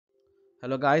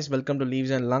Hello guys, welcome to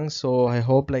Leaves and Lungs. So I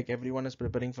hope like everyone is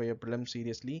preparing for your prelims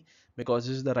seriously because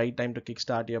this is the right time to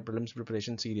kickstart your prelims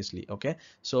preparation seriously. Okay,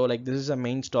 so like this is a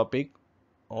main topic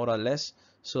more or less.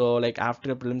 So like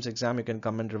after a prelims exam, you can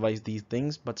come and revise these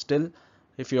things. But still,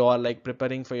 if you are like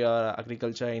preparing for your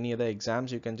agriculture, any other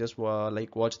exams, you can just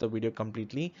like watch the video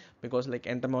completely because like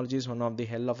entomology is one of the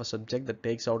hell of a subject that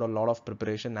takes out a lot of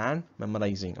preparation and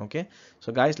memorizing. Okay,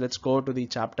 so guys, let's go to the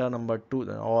chapter number 2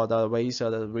 or the ways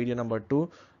the video number 2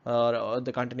 or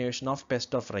the continuation of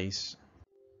pest of rice.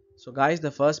 So guys,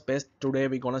 the first pest today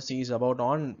we're gonna see is about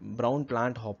on brown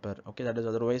plant hopper. Okay, that is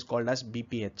otherwise called as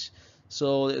BPH.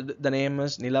 So the name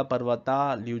is Nila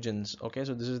Parvata lugens. Okay,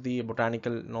 so this is the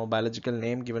botanical, no, biological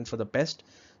name given for the pest.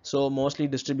 So mostly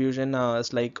distribution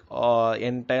is like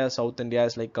entire South India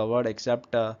is like covered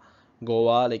except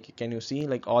Goa. Like can you see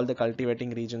like all the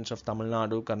cultivating regions of Tamil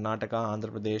Nadu, Karnataka, Andhra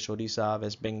Pradesh, Odisha,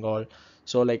 West Bengal.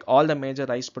 So like all the major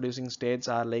rice producing states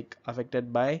are like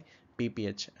affected by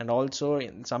PPH, and also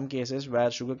in some cases where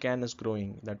sugarcane is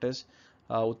growing, that is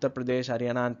Uttar Pradesh,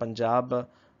 Haryana, and Punjab.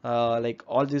 Like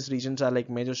all these regions are like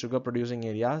major sugar producing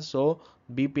areas, so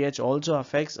BPH also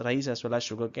affects rice as well as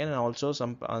sugarcane, and also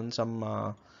some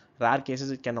rare cases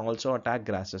it can also attack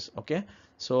grasses. Okay,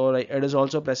 so like it is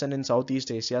also present in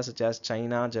Southeast Asia such as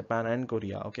China, Japan, and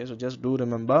Korea. Okay, so just do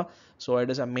remember, so it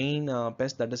is a main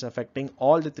pest that is affecting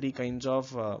all the three kinds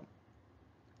of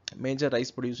major rice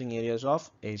producing areas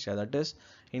of Asia, that is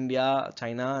India,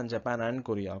 China, and Japan and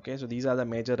Korea. Okay, so these are the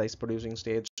major rice producing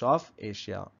states of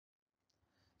Asia.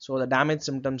 So the damage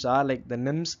symptoms are like the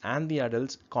nymphs and the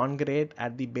adults congregate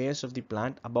at the base of the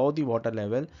plant above the water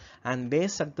level, and they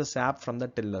suck the sap from the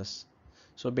tillers.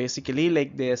 So basically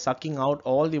like they are sucking out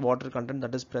all the water content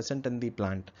that is present in the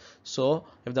plant. So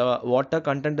if the water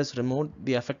content is removed,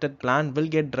 the affected plant will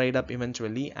get dried up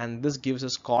eventually, and this gives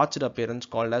a scorched appearance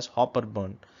called as hopper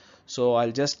burn. So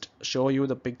I'll just show you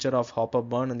the picture of hopper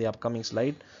burn in the upcoming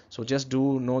slide. So just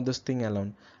do know this thing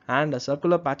alone. And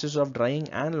circular patches of drying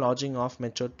and lodging of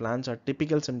matured plants are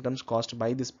typical symptoms caused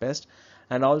by this pest.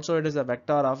 And also it is a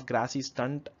vector of grassy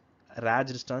stunt,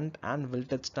 rage stunt, and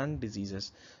wilted stunt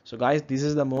diseases. So guys, this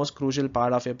is the most crucial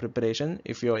part of your preparation.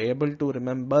 If you're able to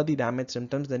remember the damage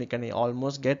symptoms, then you can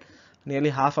almost get nearly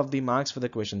half of the marks for the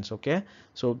questions. Okay,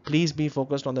 so please be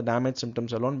focused on the damage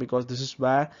symptoms alone because this is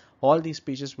where all these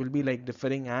species will be like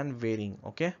differing and varying.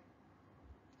 Okay,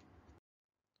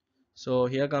 so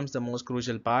here comes the most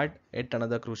crucial part, yet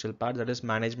another crucial part, that is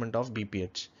management of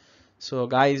BPH. So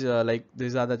guys, like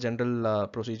these are the general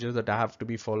procedures that have to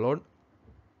be followed,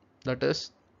 that is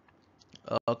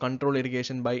control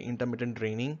irrigation by intermittent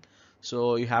draining.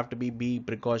 So you have to be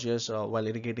precautious while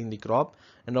irrigating the crop,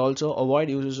 and also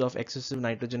avoid uses of excessive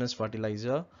nitrogenous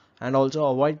fertilizer, and also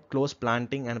avoid close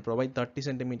planting and provide 30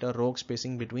 centimeter row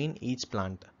spacing between each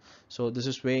plant. So this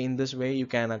is way in this way you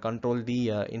can control the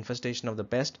infestation of the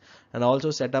pest, and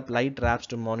also set up light traps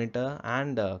to monitor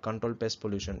and control pest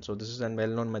pollution. So this is a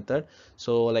well-known method.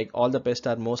 So like all the pests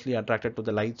are mostly attracted to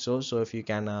the light source, so if you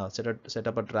can set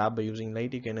up a trap by using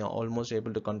light, you can almost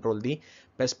able to control the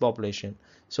pest population.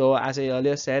 So as I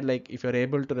earlier said, like if you're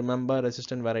able to remember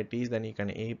resistant varieties, then you can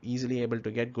easily able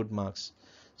to get good marks.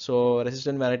 So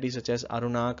resistant varieties such as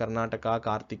Aruna, Karnataka,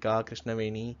 Kartika,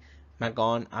 Krishnaveni,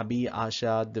 Macon, Abhi,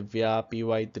 Asha, Divya,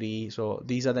 PY3. So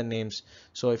these are the names.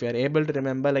 So if you are able to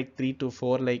remember like 3 to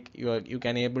 4, like you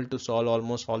can able to solve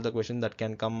almost all the questions that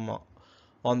can come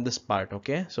on this part.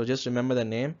 Okay, so just remember the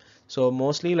name. So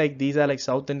mostly like these are like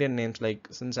South Indian names, like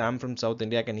since I'm from South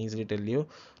India, I can easily tell you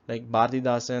like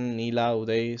Bhartidasan, Neela,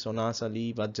 Uday,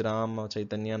 Sonasali, Vajram,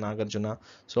 Chaitanya, Nagarjuna.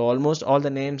 So almost all the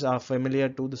names are familiar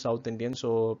to the South Indian,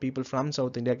 so people from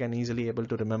South India can easily able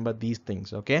to remember these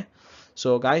things. Okay,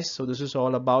 so guys, so this is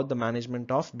all about the management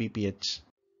of BPH.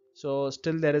 So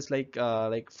still there is like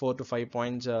 4 to 5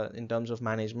 points in terms of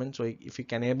management. So if you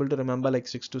can able to remember like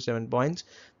 6 to 7 points,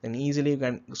 then easily you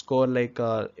can score like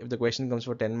if the question comes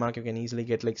for 10 mark, you can easily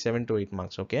get like 7 to 8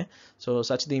 marks. Okay, so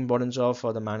such the importance of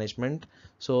the management.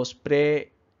 So spray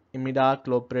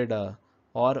imidacloprid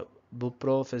or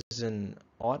buprofezin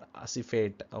or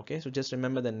acifate. Okay, so just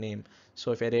remember the name.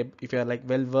 So if you're like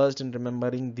well versed in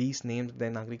remembering these names,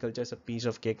 then agriculture is a piece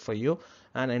of cake for you,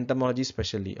 and entomology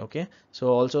especially. Okay, so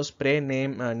also spray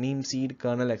neem seed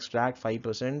kernel extract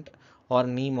 5% or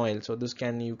neem oil. So this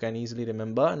can you can easily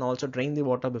remember, and also drain the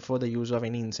water before the use of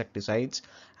any insecticides,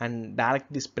 and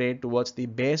direct the spray towards the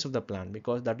base of the plant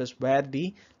because that is where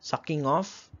the sucking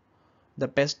of the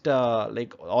pest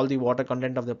like all the water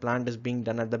content of the plant is being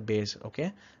done at the base.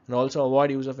 Okay, and also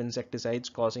avoid use of insecticides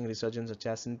causing resurgence such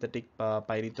as synthetic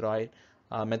pyrethroid,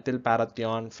 methyl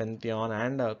parathion, fenthion,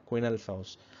 and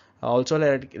quinalphos. Also,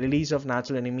 like release of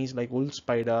natural enemies like wolf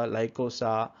spider,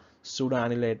 lycosa,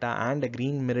 pseudoannulata, and a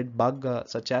green mirrored bug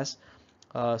such as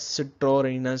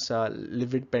Citrurinus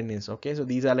livid penis. Okay, so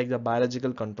these are like the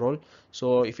biological control.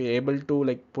 So if you're able to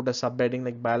like put a subheading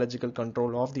like biological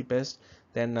control of the pest,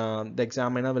 then the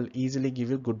examiner will easily give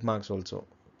you good marks also.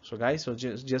 So guys, so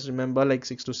just remember like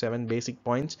 6 to 7 basic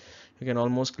points. You can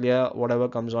almost clear whatever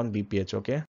comes on BPH.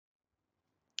 Okay.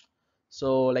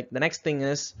 So like the next thing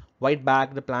is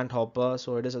whiteback the plant hopper.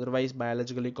 So it is otherwise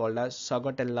biologically called as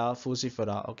Sagatella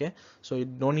fucifera. Okay, so you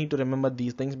don't need to remember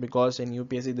these things because in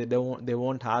UPSC they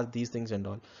won't have these things and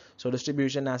all. So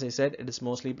distribution, as I said, it is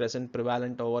mostly present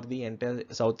prevalent over the entire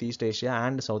Southeast Asia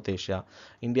and South Asia,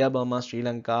 India, Burma, Sri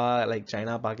Lanka, like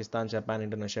China, Pakistan, Japan,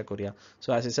 Indonesia, Korea.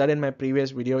 So as I said in my previous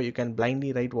video, you can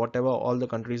blindly write whatever all the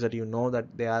countries that you know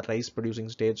that they are rice producing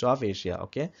states of Asia.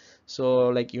 Okay, so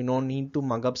like you don't need to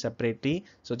mug up separately.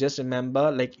 So just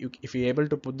remember like if you're able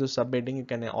to put the subheading, you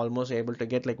can almost able to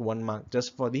get like 1 mark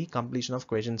just for the completion of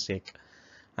question sake.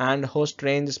 And host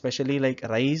range especially like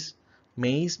rice,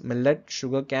 maize, millet,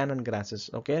 sugarcane, and grasses.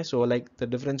 Okay, so like the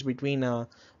difference between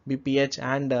BPH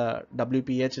and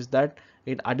WPH is that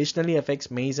it additionally affects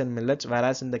maize and millets,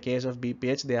 whereas in the case of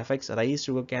BPH they affects rice,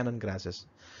 sugarcane, and grasses.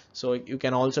 So you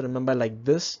can also remember like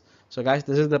this. So guys,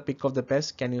 this is the pic of the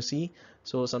pest. Can you see?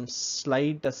 So some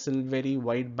slight silvery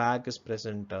white bag is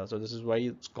present. So this is why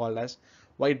it's called as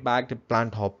white bagged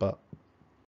plant hopper.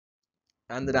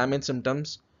 And the damage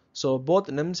symptoms. So both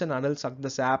nymphs and adults suck the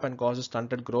sap and causes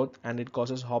stunted growth, and it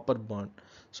causes hopper burn.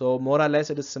 So more or less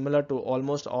it is similar to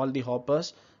almost all the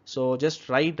hoppers. So just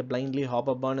right blindly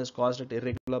hopper burn is caused at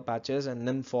irregular patches and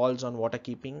nymph falls on water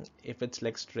keeping if its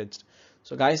legs stretched.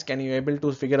 So guys, can you able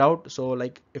to figure out? So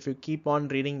like if you keep on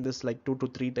reading this like 2 to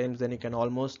 3 times, then you can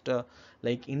almost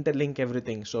like interlink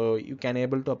everything. So you can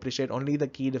able to appreciate only the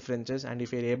key differences, and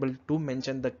if you're able to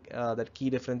mention the that key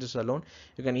differences alone,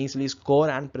 you can easily score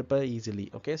and prepare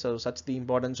easily. Okay, so such the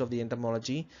importance of the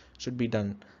entomology should be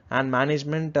done. And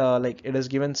management, like it is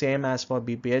given same as for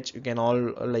BPH. You can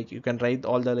all like you can write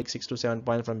all the like 6 to 7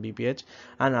 points from BPH.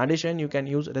 And in addition, you can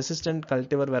use resistant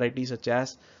cultivar varieties such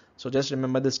as, so just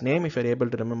remember this name. If you're able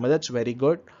to remember, that's very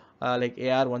good. Like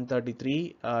AR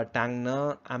 133,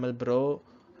 Tangna, Amelbro,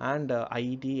 and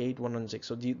IET 8116.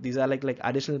 So these are like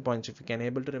additional points. If you can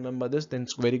able to remember this, then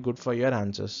it's very good for your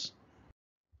answers.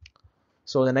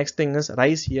 So the next thing is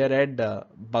rice earhead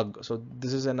bug. So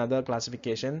this is another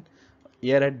classification,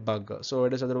 earhead bug. So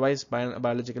it is otherwise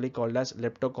biologically called as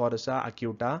Leptocoryza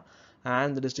acuta,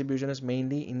 and the distribution is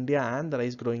mainly India and the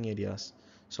rice growing areas.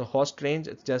 So host range,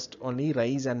 it's just only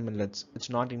rice and millets. It's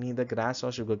not in either grass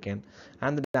or sugarcane.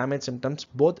 And the damage symptoms,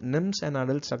 both nymphs and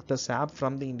adults suck the sap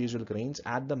from the individual grains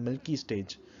at the milky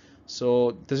stage.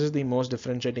 So this is the most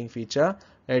differentiating feature.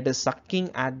 It is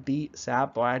sucking at the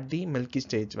sap or at the milky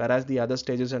stage, whereas the other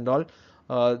stages and all,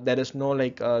 there is no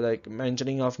like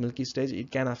mentioning of milky stage.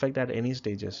 It can affect at any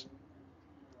stages.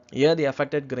 Here the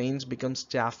affected grains becomes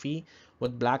chaffy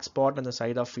with black spot on the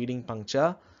side of feeding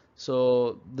puncture.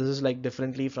 So this is like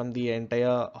differently from the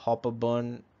entire hopper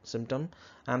burn symptom,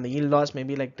 and the yield loss may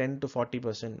be like 10 to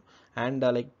 40%. And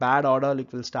like bad odor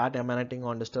like will start emanating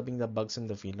on disturbing the bugs in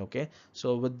the field. Okay,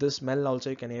 so with this smell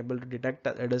also you can able to detect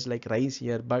that it is like rice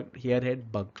here bug, here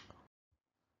head bug.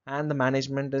 And the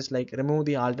management is like remove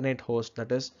the alternate host,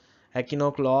 that is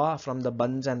echinoclea, from the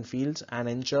bunds and fields, and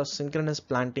ensure synchronous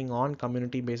planting on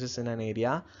community basis in an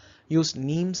area. Use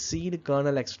neem seed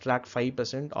kernel extract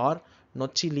 5% or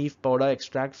nochi leaf powder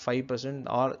extract 5%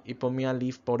 or ipomia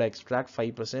leaf powder extract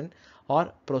 5%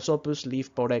 or prosopis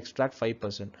leaf powder extract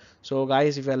 5%. So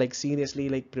guys, if you're like seriously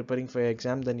like preparing for your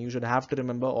exam, then you should have to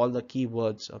remember all the key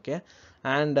words. Okay,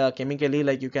 and chemically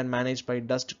like you can manage by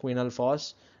dust quinol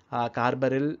phos,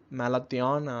 carbaryl,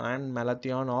 malathion, and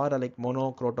malathion, or like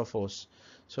monocrotophos.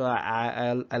 So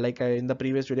in the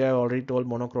previous video I already told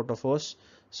monocrotophos.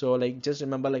 So like just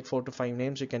remember like 4 to 5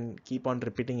 names. You can keep on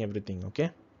repeating everything.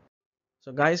 Okay.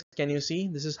 So guys, can you see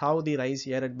this is how the rice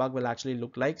earhead bug will actually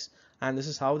look like, and this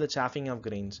is how the chaffing of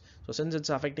grains. So since it's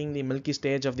affecting the milky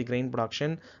stage of the grain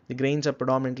production, the grains are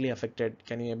predominantly affected.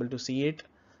 Can you able to see it?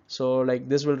 So like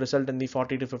this will result in the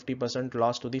 40 to 50%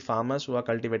 loss to the farmers who are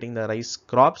cultivating the rice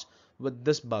crops with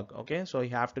this bug. Okay, so you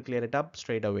have to clear it up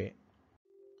straight away.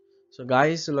 So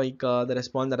guys, like the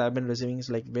response that I've been receiving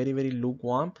is like very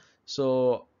lukewarm.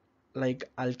 So like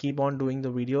I'll keep on doing the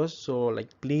videos. So like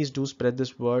please do spread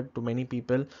this word to many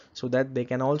people so that they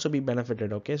can also be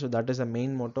benefited. Okay, so that is the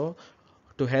main motto,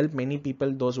 to help many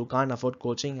people, those who can't afford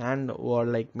coaching, and or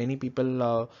like many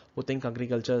people who think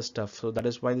agriculture is tough. So that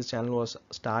is why this channel was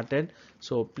started.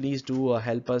 So please do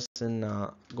help us in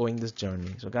going this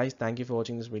journey. So guys, thank you for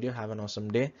watching this video. Have an awesome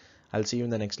day. I'll see you in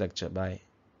the next lecture. Bye.